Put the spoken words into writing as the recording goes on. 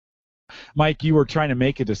Mike, you were trying to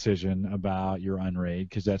make a decision about your unRAID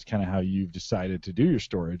because that's kind of how you've decided to do your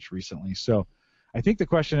storage recently. So I think the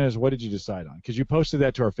question is, what did you decide on? Because you posted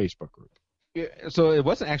that to our Facebook group. Yeah, so it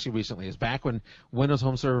wasn't actually recently. It's back when Windows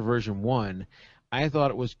Home Server version 1. I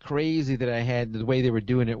thought it was crazy that I had the way they were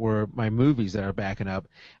doing it were my movies that are backing up.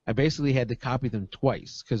 I basically had to copy them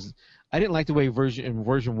twice because I didn't like the way version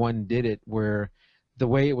 1 did it, where the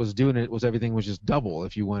way it was doing it was everything was just double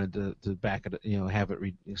if you wanted to back it, have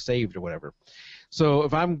it saved or whatever. So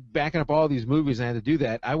if I'm backing up all these movies and I had to do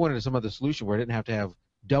that, I wanted some other solution where I didn't have to have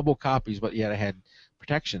double copies, but yet I had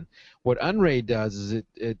protection. What unRAID does is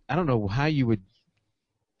I don't know how you would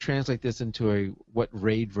translate this into what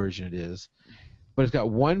RAID version it is, but it's got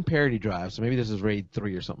one parity drive, so maybe this is RAID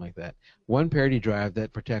 3 or something like that. One parity drive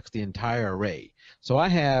that protects the entire array. So I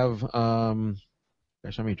have, gosh,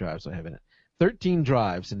 how many drives do I have in it? 13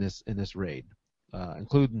 drives in this RAID,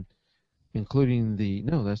 including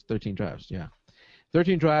that's 13 drives, yeah.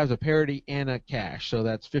 13 drives, a parity, and a cache, so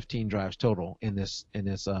that's 15 drives total in this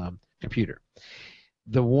computer.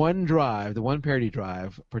 The one parity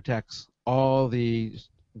drive protects all the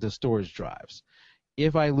storage drives.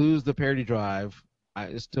 If I lose the parity drive,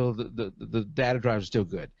 the data drive is still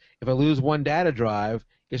good. If I lose one data drive,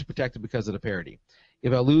 it's protected because of the parity.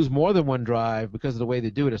 If I lose more than one drive, because of the way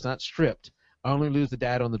they do it, it's not stripped. I only lose the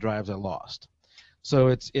data on the drives I lost. So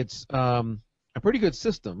it's a pretty good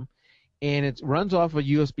system, and it runs off a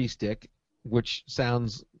USB stick, which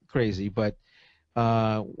sounds crazy, but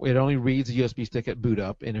it only reads a USB stick at boot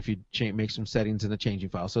up, and if you make some settings in the changing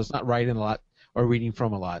file, so it's not writing a lot or reading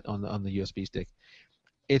from a lot on the USB stick.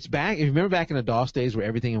 It's back. If you remember back in the DOS days where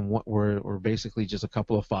everything were basically just a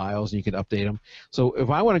couple of files and you could update them. So if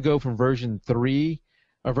I want to go from version 3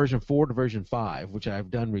 or version 4 to version 5, which I've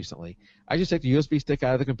done recently, I just take the USB stick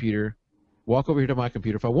out of the computer, walk over here to my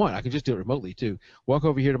computer. If I want, I can just do it remotely too. Walk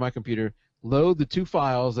over here to my computer, load the 2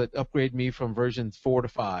 files that upgrade me from version 4 to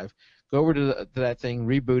 5, go over to that thing,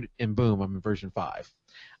 reboot, and boom, I'm in version 5.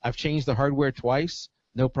 I've changed the hardware twice,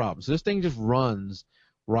 no problem. So this thing just runs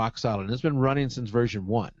rock solid. And it's been running since version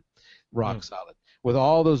 1, rock solid. With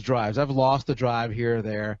all those drives, I've lost a drive here or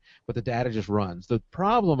there, but the data just runs. The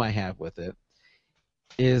problem I have with it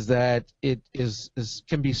is that it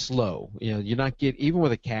can be slow. You're not even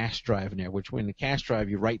with a cache drive in there, which when the cache drive,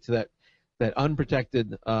 you write to that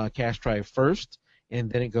unprotected cache drive first, and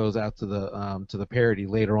then it goes out to the parity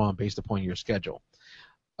later on based upon your schedule.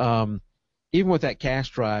 Even with that cache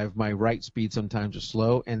drive, my write speed sometimes is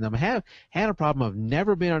slow, and I have had a problem I've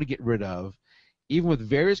never been able to get rid of, even with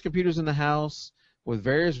various computers in the house, with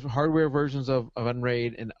various hardware versions of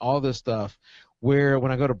unRAID and all this stuff, where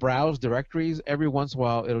when I go to browse directories, every once in a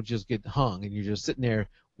while it'll just get hung, and you're just sitting there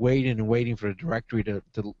waiting and waiting for the directory to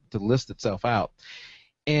list itself out.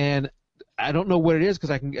 And I don't know what it is, because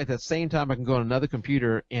at the same time I can go on another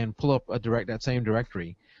computer and pull up that same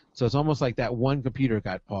directory. So it's almost like that one computer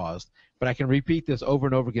got paused, but I can repeat this over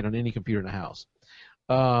and over again on any computer in the house.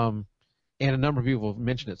 And a number of people have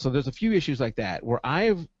mentioned it. So there's a few issues like that. Where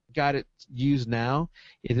I've got it used now,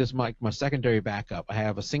 it is my secondary backup. I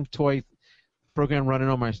have a SyncToy program running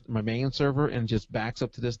on my main server, and just backs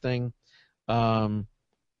up to this thing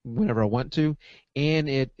whenever I want to, and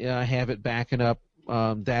I have it backing up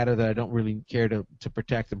data that I don't really care to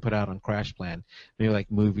protect and put out on Crash Plan, maybe like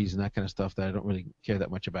movies and that kind of stuff that I don't really care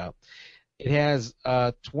that much about. It has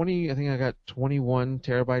 20, I think I got 21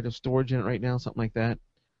 terabyte of storage in it right now, something like that.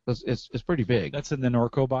 It's pretty big. That's in the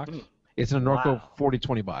Norco box? It's in a Norco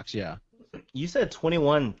 4020 box, yeah. You said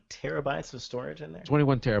 21 terabytes of storage in there?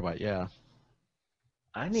 21 terabyte, yeah.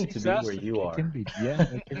 I need to be where you are. It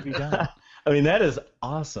can be done. I mean, that is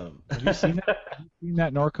awesome. Have you seen that? Have you seen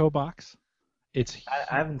that Norco box? I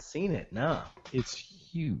haven't seen it. No. It's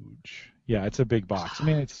huge. Yeah, it's a big box. I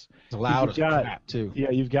mean, it's loud as crap too. Yeah,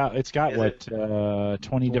 it's got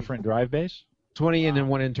 20 different drive bays. 20 and then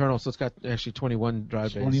one internal, so it's got actually 21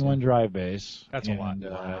 drive bays. 21 drive bays. That's a lot.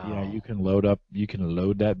 Yeah, you can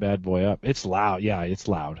load that bad boy up. It's loud. Yeah, it's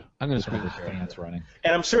loud. I'm gonna screen the fans running.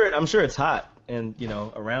 And I'm sure it's hot and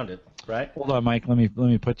around it, right? Hold on, Mike. Let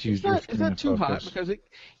me put you. It's not too hot because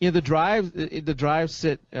the drives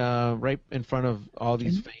sit right in front of all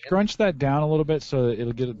these fans. Crunch that down a little bit so that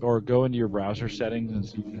it'll go into your browser settings and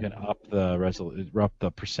see if you can up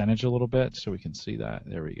the percentage a little bit so we can see that.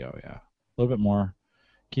 There we go. Yeah. A little bit more.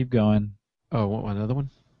 Keep going. Oh, another one?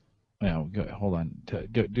 No, go, hold on.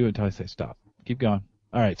 Do it until I say stop. Keep going.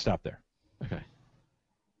 All right, stop there. Okay.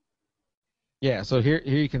 Yeah, so here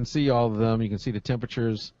you can see all of them. You can see the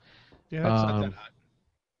temperatures. Yeah, that's not that hot.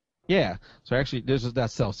 Yeah, so actually,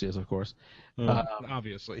 that's Celsius, of course.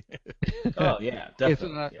 Obviously. Oh, yeah,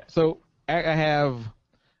 definitely. So I have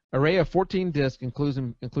Array of 14 disks,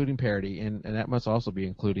 including parity, and that must also be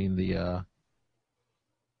including the.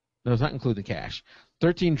 No, it's not including the cache.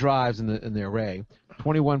 13 drives in the array,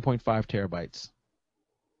 21.5 terabytes.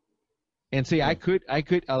 And see, I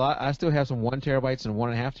still have some 1 terabytes and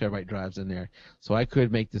 1.5 terabyte drives in there, so I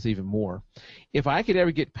could make this even more. If I could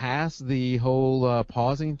ever get past the whole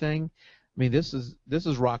pausing thing, I mean, this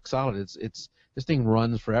is rock solid. This thing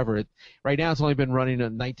runs forever. Right now, it's only been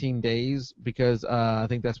running 19 days because I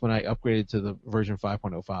think that's when I upgraded to the version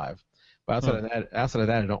 5.05. But outside of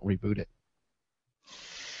that, I don't reboot it.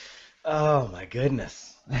 Oh my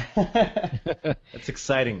goodness, that's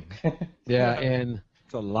exciting. Yeah, and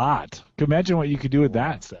it's a lot. Imagine what you could do with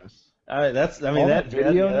that, Seth. That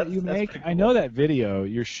video that you make. I know that video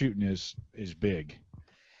you're shooting is big.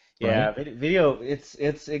 Yeah, right? video.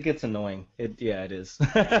 It gets annoying. It is.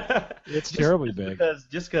 It's terribly big.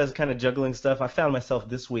 Because kind of juggling stuff. I found myself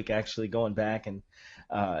this week actually going back and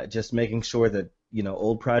just making sure that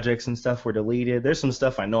old projects and stuff were deleted. There's some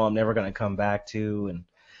stuff I know I'm never going to come back to, and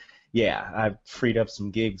yeah, I freed up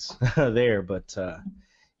some gigs there. But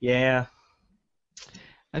yeah.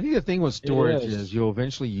 I think the thing with storage is you'll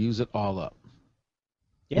eventually use it all up.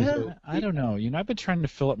 Yeah, I don't know. I've been trying to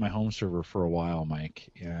fill up my home server for a while, Mike,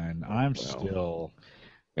 and I'm still.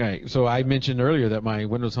 Right. So I mentioned earlier that my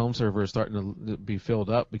Windows Home server is starting to be filled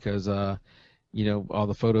up because, all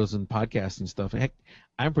the photos and podcasting stuff. Heck,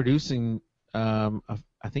 I'm producing, I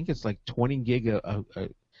think it's like 20 gig, a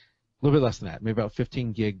little bit less than that, maybe about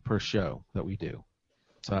 15 gig per show that we do.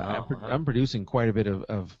 So I'm producing quite a bit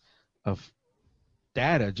of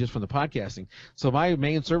data just from the podcasting. So my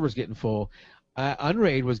main server is getting full.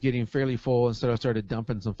 unRAID was getting fairly full, and so I started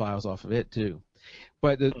dumping some files off of it too.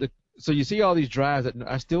 But so you see all these drives that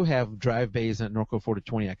I still have drive bays at Norco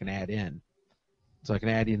 4020 I can add in. So I can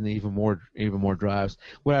add in even more drives.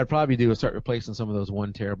 What I'd probably do is start replacing some of those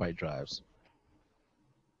 1 terabyte drives.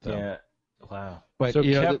 So, yeah. Wow. But So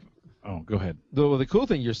go ahead. The cool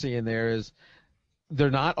thing you're seeing there is they're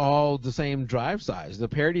not all the same drive size. The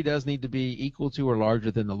parity does need to be equal to or larger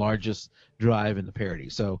than the largest drive in the parity.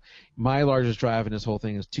 So my largest drive in this whole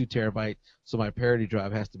thing is 2 terabyte, so my parity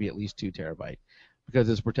drive has to be at least 2 terabyte because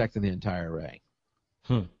it's protecting the entire array.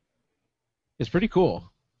 It's pretty cool.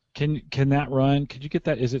 Can that run? Could you get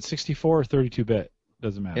that? Is it 64 or 32-bit?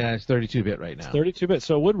 Doesn't matter. Yeah, it's 32-bit right now. It's 32-bit,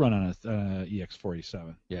 so it would run on a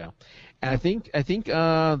EX47. Yeah, and I think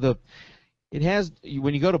it has,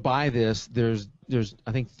 when you go to buy this, there's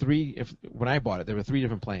I think when I bought it, there were 3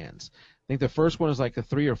 different plans. I think the first one is like a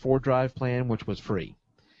 3 or 4 drive plan, which was free.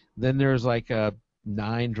 Then there's like a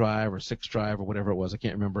 9 drive or 6 drive or whatever it was, I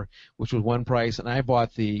can't remember, which was one price, and I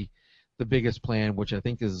bought the biggest plan, which I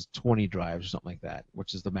think is 20 drives or something like that,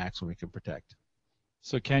 which is the maximum we can protect.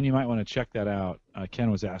 So Ken, you might want to check that out.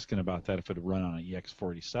 Ken was asking about that if it would run on an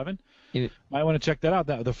EX47. Might want to check that out.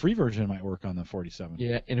 The free version might work on the 47.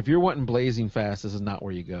 Yeah, and if you're wanting blazing fast, this is not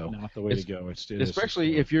where you go. Not the way to go.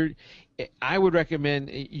 Especially if you're. I would recommend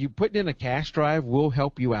you putting in a cache drive will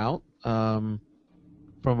help you out from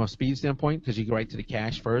a speed standpoint because you go right to the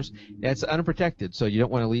cache first. That's unprotected, so you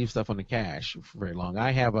don't want to leave stuff on the cache for very long.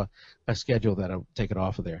 I have a schedule that'll take it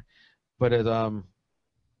off of there, but it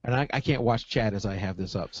And I can't watch chat as I have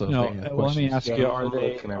this up. So no, let me ask you: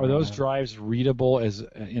 Are those drives readable as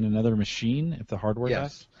in another machine if the hardware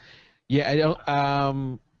does? Yeah, I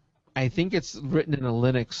don't. I think it's written in a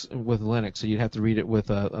Linux with Linux, so you'd have to read it with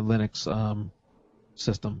a Linux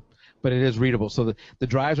system. But it is readable. So the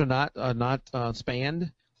drives are not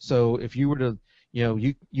spanned. So if you were to,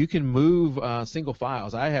 you can move single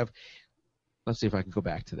files. I have. Let's see if I can go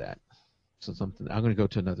back to that. So I'm going to go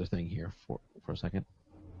to another thing here for a second.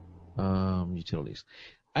 Utilities.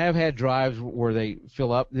 I have had drives where they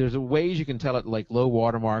fill up. There's ways you can tell it, like low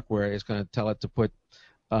watermark, where it's going to tell it to put.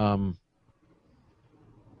 I'm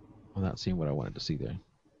not seeing what I wanted to see there.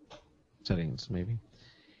 Settings, maybe.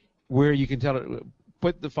 Where you can tell it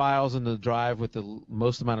put the files in the drive with the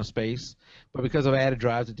most amount of space, but because I've added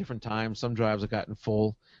drives at different times, some drives have gotten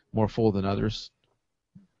more full than others.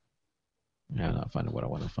 Yeah, I'm not finding what I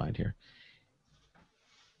want to find here.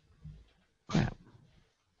 Crap.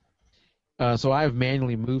 So I've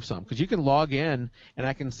manually moved some because you can log in and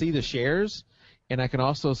I can see the shares and I can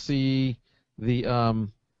also see the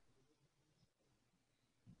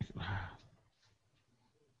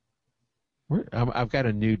I've got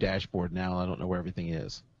a new dashboard now. I don't know where everything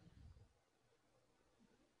is.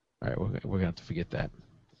 All right, we're going to have to forget that.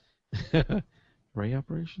 Array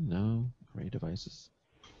operation? No. Array devices.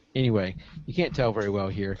 Anyway, you can't tell very well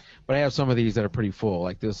here, but I have some of these that are pretty full.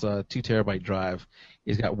 Like this 2 terabyte drive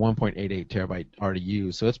has got 1.88 terabyte already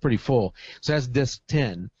used, so it's pretty full. So that's disk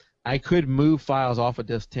 10. I could move files off of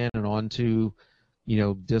disk 10 and onto,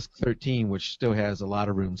 disk 13, which still has a lot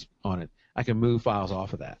of rooms on it. I can move files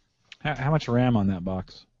off of that. How much RAM on that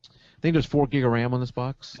box? I think there's 4 gig of RAM on this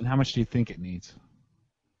box. And how much do you think it needs?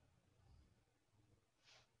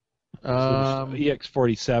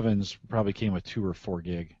 EX47s probably came with 2 or 4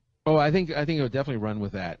 gig. Oh, I think it would definitely run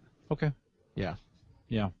with that. Okay. Yeah.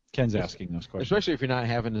 Yeah. Ken's asking those questions. Especially if you're not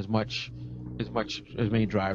having as many drives